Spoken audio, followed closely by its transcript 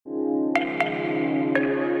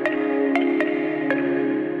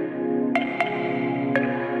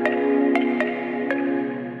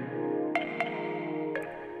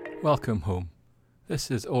Welcome home.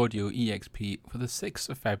 This is Audio EXP for the 6th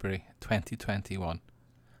of February 2021,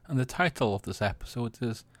 and the title of this episode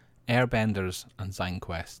is Airbenders and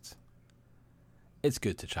Zynequests. It's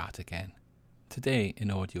good to chat again. Today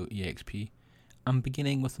in Audio EXP, I'm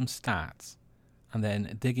beginning with some stats, and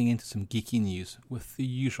then digging into some geeky news with the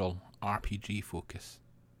usual RPG focus.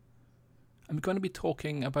 I'm going to be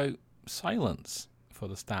talking about silence for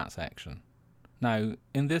the stats section. Now,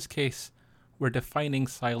 in this case, we're defining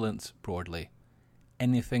silence broadly.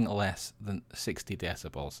 Anything less than 60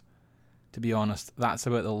 decibels. To be honest, that's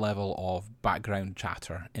about the level of background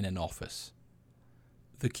chatter in an office.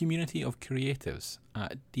 The community of creatives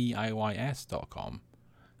at DIYS.com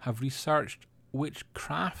have researched which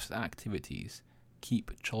crafts activities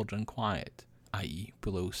keep children quiet, i.e.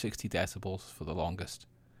 below 60 decibels for the longest.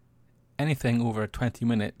 Anything over 20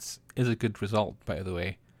 minutes is a good result, by the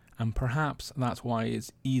way, and perhaps that's why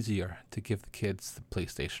it's easier to give the kids the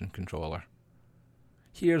PlayStation controller.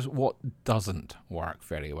 Here's what doesn't work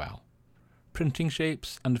very well. Printing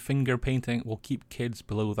shapes and finger painting will keep kids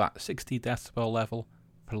below that 60 decibel level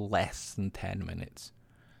for less than 10 minutes.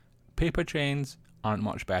 Paper chains aren't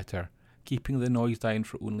much better, keeping the noise down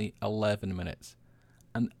for only 11 minutes.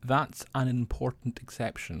 And that's an important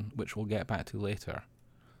exception, which we'll get back to later.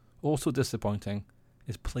 Also disappointing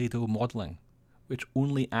is Play-Doh modelling, which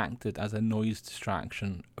only acted as a noise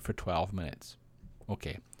distraction for 12 minutes.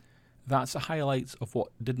 Okay, that's the highlights of what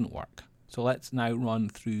didn't work. So let's now run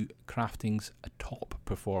through crafting's top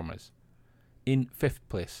performers. In 5th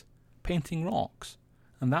place, painting rocks.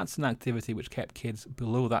 And that's an activity which kept kids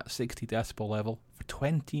below that 60 decibel level for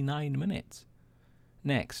 29 minutes.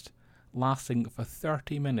 Next, lasting for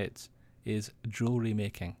 30 minutes is jewellery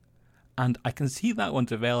making. And I can see that one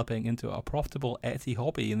developing into a profitable Etsy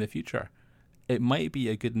hobby in the future. It might be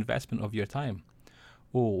a good investment of your time.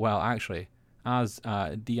 Oh, well, actually, as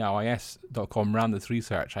DIYS.com ran this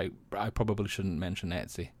research, I probably shouldn't mention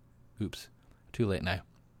Etsy. Oops, too late now.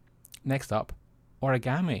 Next up,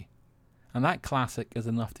 origami. And that classic is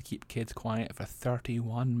enough to keep kids quiet for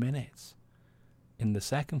 31 minutes. In the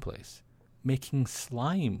 2nd place, making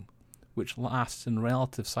slime, which lasts in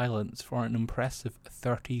relative silence for an impressive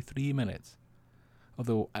 33 minutes.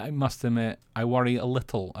 Although I must admit, I worry a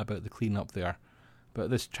little about the clean-up there, but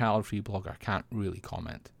this child-free blogger can't really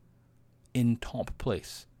comment. In top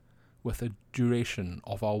place, with a duration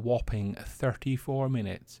of a whopping 34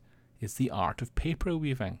 minutes, is the art of paper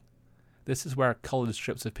weaving. This is where coloured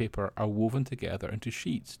strips of paper are woven together into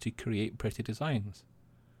sheets to create pretty designs.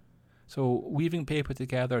 So weaving paper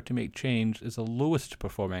together to make change is the lowest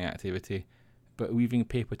performing activity, but weaving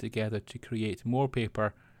paper together to create more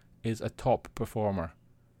paper is a top performer.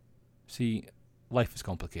 See, life is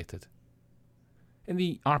complicated. In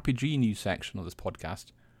the RPG news section of this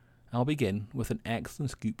podcast, I'll begin with an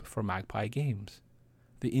excellent scoop for Magpie Games.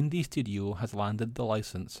 The indie studio has landed the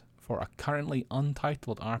license for a currently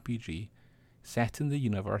untitled RPG set in the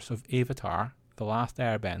universe of Avatar, The Last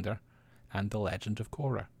Airbender, and The Legend of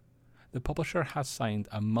Korra. The publisher has signed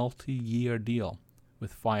a multi-year deal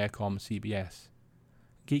with Viacom CBS.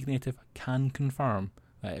 Geek Native can confirm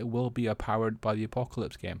that it will be a Powered by the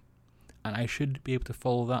Apocalypse game, and I should be able to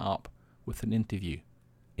follow that up with an interview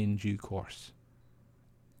in due course.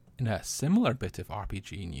 In a similar bit of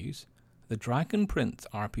RPG news, the Dragon Prince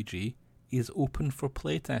RPG is open for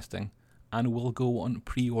playtesting and will go on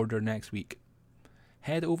pre-order next week.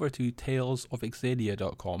 Head over to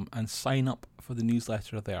talesofexadia.com and sign up for the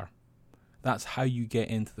newsletter there. That's how you get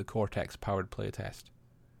into the Cortex powered playtest.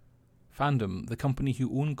 Fandom, the company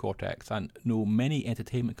who own Cortex and know many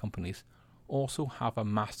entertainment companies, also have a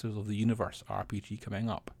Masters of the Universe RPG coming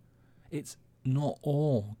up. It's not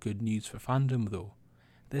all good news for Fandom though.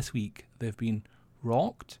 This week they've been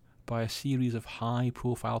rocked by a series of high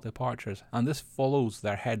profile departures, and this follows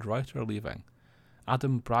their head writer leaving.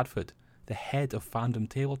 Adam Bradford, the head of Fandom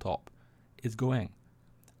Tabletop, is going,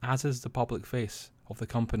 as is the public face of the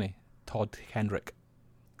company, Todd Kendrick.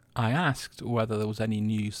 I asked whether there was any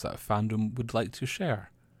news that Fandom would like to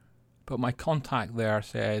share, but my contact there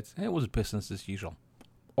said it was business as usual,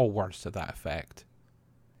 or words to that effect.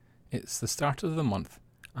 It's the start of the month,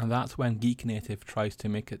 and that's when Geek Native tries to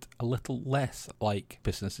make it a little less like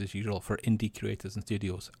business as usual for indie creators and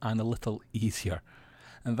studios, and a little easier.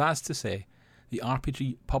 And that's to say, the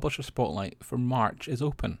RPG Publisher Spotlight for March is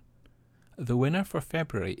open. The winner for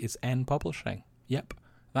February is N Publishing. Yep,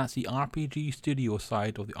 that's the RPG studio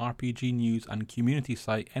side of the RPG news and community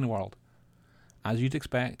site N-World. As you'd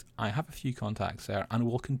expect, I have a few contacts there and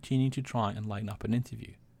will continue to try and line up an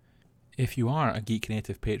interview. If you are a Geek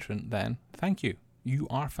Native patron, then thank you. You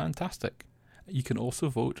are fantastic. You can also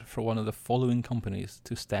vote for one of the following companies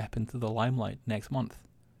to step into the limelight next month: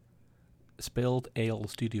 Spilled Ale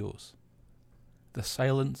Studios, The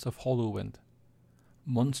Silence of Hollowwind,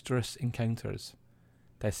 Monstrous Encounters,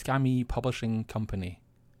 Daiskami Publishing Company,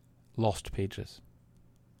 Lost Pages.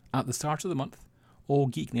 At the start of the month, all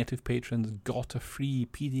Geek Native patrons got a free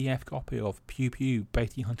PDF copy of Pew Pew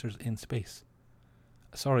Bounty Hunters in Space.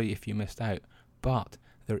 Sorry if you missed out, but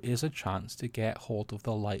there is a chance to get hold of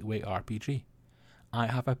the lightweight RPG. I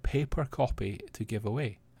have a paper copy to give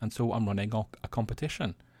away, and so I'm running a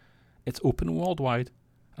competition. It's open worldwide,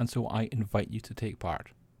 and so I invite you to take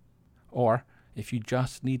part. Or, if you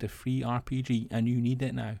just need a free RPG and you need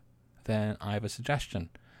it now, then I have a suggestion.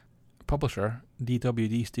 Publisher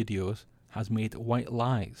DWD Studios has made White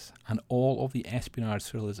Lies and all of the espionage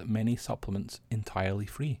thriller's many supplements entirely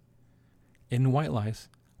free. In White Lies,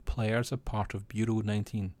 players are part of Bureau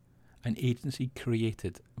 19, an agency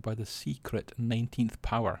created by the secret 19th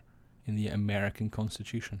power in the American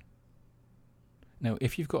Constitution. Now,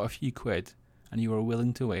 if you've got a few quid and you are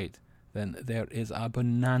willing to wait, then there is a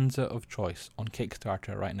bonanza of choice on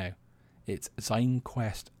Kickstarter right now. It's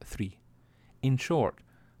ZineQuest 3. In short,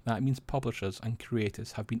 that means publishers and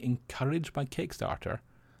creators have been encouraged by Kickstarter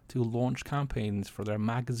to launch campaigns for their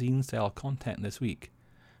magazine-style content this week,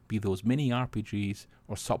 be those mini RPGs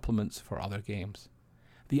or supplements for other games.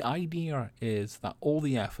 The idea is that all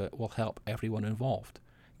the effort will help everyone involved.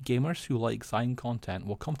 Gamers who like Zine content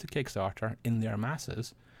will come to Kickstarter in their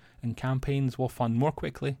masses, and campaigns will fund more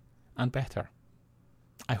quickly and better.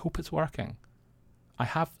 I hope it's working. I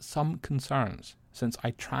have some concerns since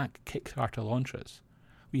I track Kickstarter launches.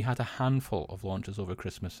 We had a handful of launches over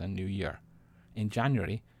Christmas and New Year. In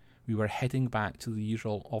January, we were heading back to the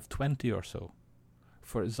usual of 20 or so.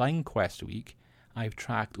 For ZineQuest week, I've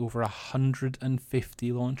tracked over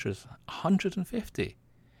 150 launches. 150!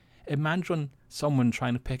 Imagine someone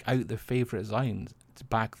trying to pick out their favourite Zines to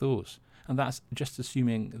back those, and that's just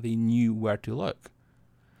assuming they knew where to look.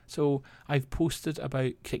 So I've posted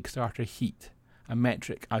about Kickstarter Heat, a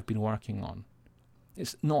metric I've been working on.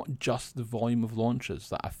 It's not just the volume of launches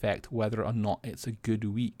that affect whether or not it's a good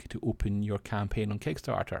week to open your campaign on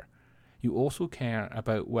Kickstarter. You also care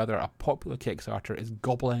about whether a popular Kickstarter is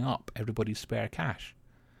gobbling up everybody's spare cash.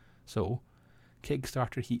 So,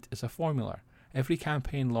 Kickstarter Heat is a formula. Every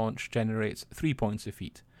campaign launch generates 3 points of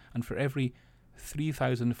heat, and for every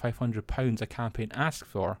 £3,500 a campaign asks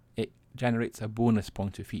for, it generates a bonus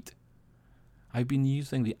point of heat. I've been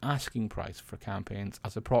using the asking price for campaigns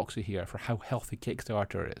as a proxy here for how healthy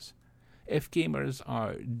Kickstarter is. If gamers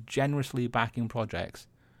are generously backing projects,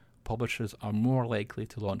 publishers are more likely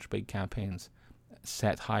to launch big campaigns,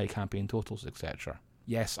 set high campaign totals, etc.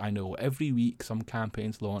 Yes, I know, every week some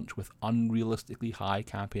campaigns launch with unrealistically high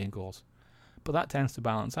campaign goals, but that tends to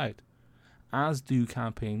balance out, as do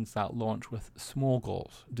campaigns that launch with small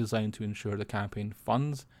goals designed to ensure the campaign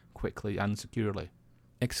funds quickly and securely.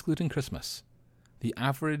 Excluding Christmas, the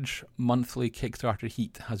average monthly Kickstarter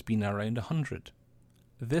heat has been around 100.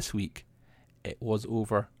 This week, it was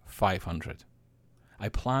over 500. I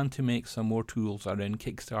plan to make some more tools around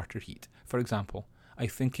Kickstarter heat. For example, I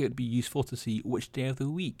think it would be useful to see which day of the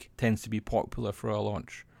week tends to be popular for a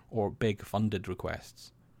launch, or big funded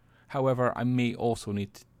requests. However, I may also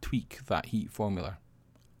need to tweak that heat formula.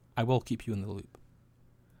 I will keep you in the loop.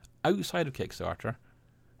 Outside of Kickstarter,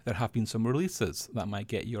 there have been some releases that might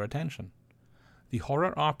get your attention. The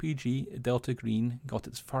horror RPG Delta Green got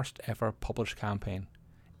its first ever published campaign.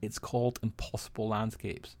 It's called Impossible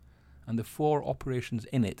Landscapes, and the 4 operations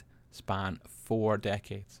in it span 4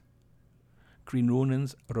 decades. Green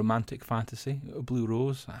Ronin's romantic fantasy, Blue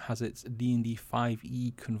Rose, has its D&D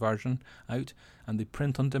 5e conversion out, and the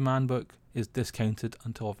print-on-demand book is discounted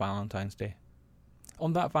until Valentine's Day.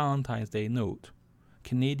 On that Valentine's Day note,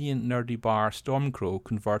 Canadian nerdy bar Stormcrow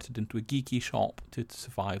converted into a geeky shop to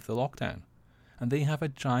survive the lockdown, and they have a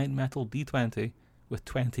giant metal D20 with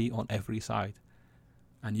 20 on every side,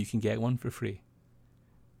 and you can get one for free.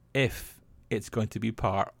 If it's going to be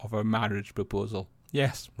part of a marriage proposal.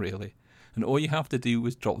 Yes, really. And all you have to do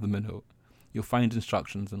is drop them a note. You'll find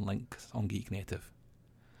instructions and links on Geek Native.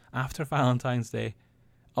 After Valentine's Day,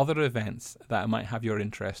 other events that might have your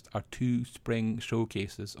interest are 2 spring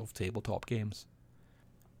showcases of tabletop games.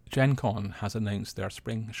 Gen Con has announced their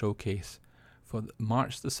spring showcase for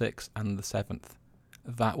March the 6th and the 7th.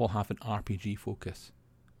 That will have an RPG focus.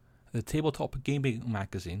 The Tabletop Gaming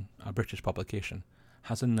Magazine, a British publication,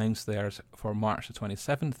 has announced theirs for March the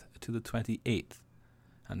 27th to the 28th,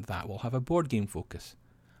 and that will have a board game focus.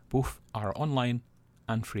 Both are online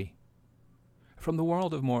and free. From the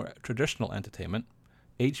world of more traditional entertainment,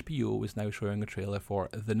 HBO is now showing a trailer for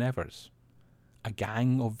The Nevers. a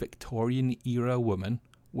gang of Victorian-era women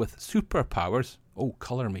with superpowers. Oh,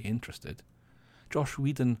 colour me interested. Joss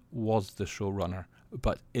Whedon was the showrunner,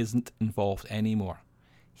 but isn't involved anymore.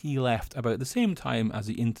 He left about the same time as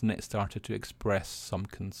the internet started to express some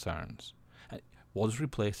concerns. It was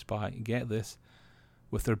replaced by, get this,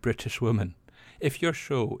 with a British woman. If your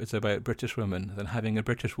show is about British women, then having a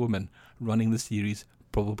British woman running the series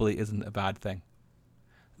probably isn't a bad thing.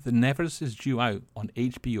 The Nevers is due out on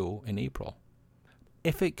HBO in April.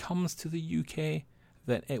 If it comes to the UK,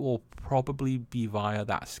 then it will probably be via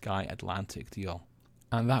that Sky Atlantic deal,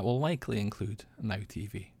 and that will likely include Now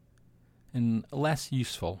TV. In less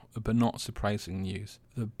useful but not surprising news,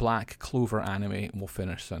 the Black Clover anime will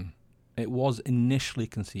finish soon. It was initially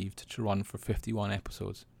conceived to run for 51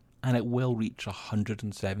 episodes, and it will reach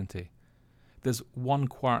 170. There's one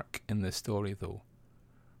quirk in this story though.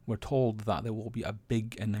 We're told that there will be a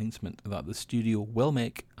big announcement that the studio will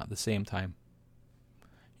make at the same time.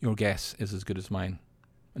 Your guess is as good as mine.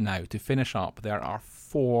 Now, to finish up, there are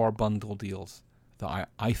 4 bundle deals that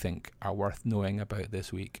I think are worth knowing about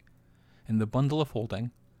this week. In the bundle of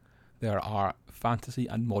holding, there are fantasy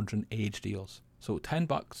and modern age deals. So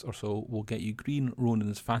 $10 or so will get you Green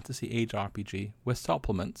Ronin's Fantasy Age RPG with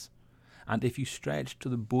supplements, and if you stretch to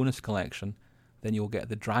the bonus collection, then you'll get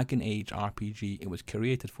the Dragon Age RPG it was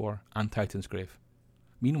created for and Titan's Grave.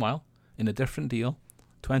 Meanwhile, in a different deal,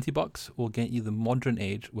 $20 will get you the Modern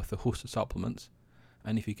Age with a host of supplements,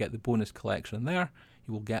 and if you get the bonus collection there,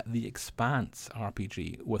 you will get the Expanse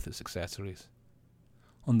RPG with its accessories.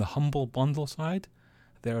 On the Humble Bundle side,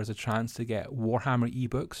 there is a chance to get Warhammer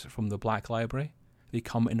ebooks from the Black Library. They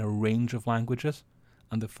come in a range of languages,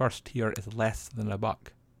 and the first tier is less than $1.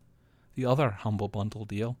 The other Humble Bundle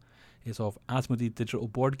deal is of Asmodee digital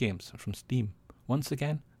board games from Steam. Once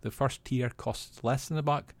again, the first tier costs less than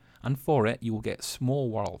 $1, and for it you will get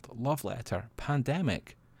Small World, Love Letter,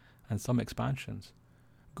 Pandemic, and some expansions.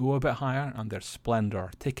 Go a bit higher and there's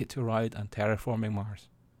Splendor, Ticket to Ride, and Terraforming Mars.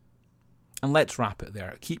 And let's wrap it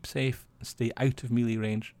there. Keep safe, stay out of melee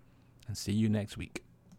range, and see you next week.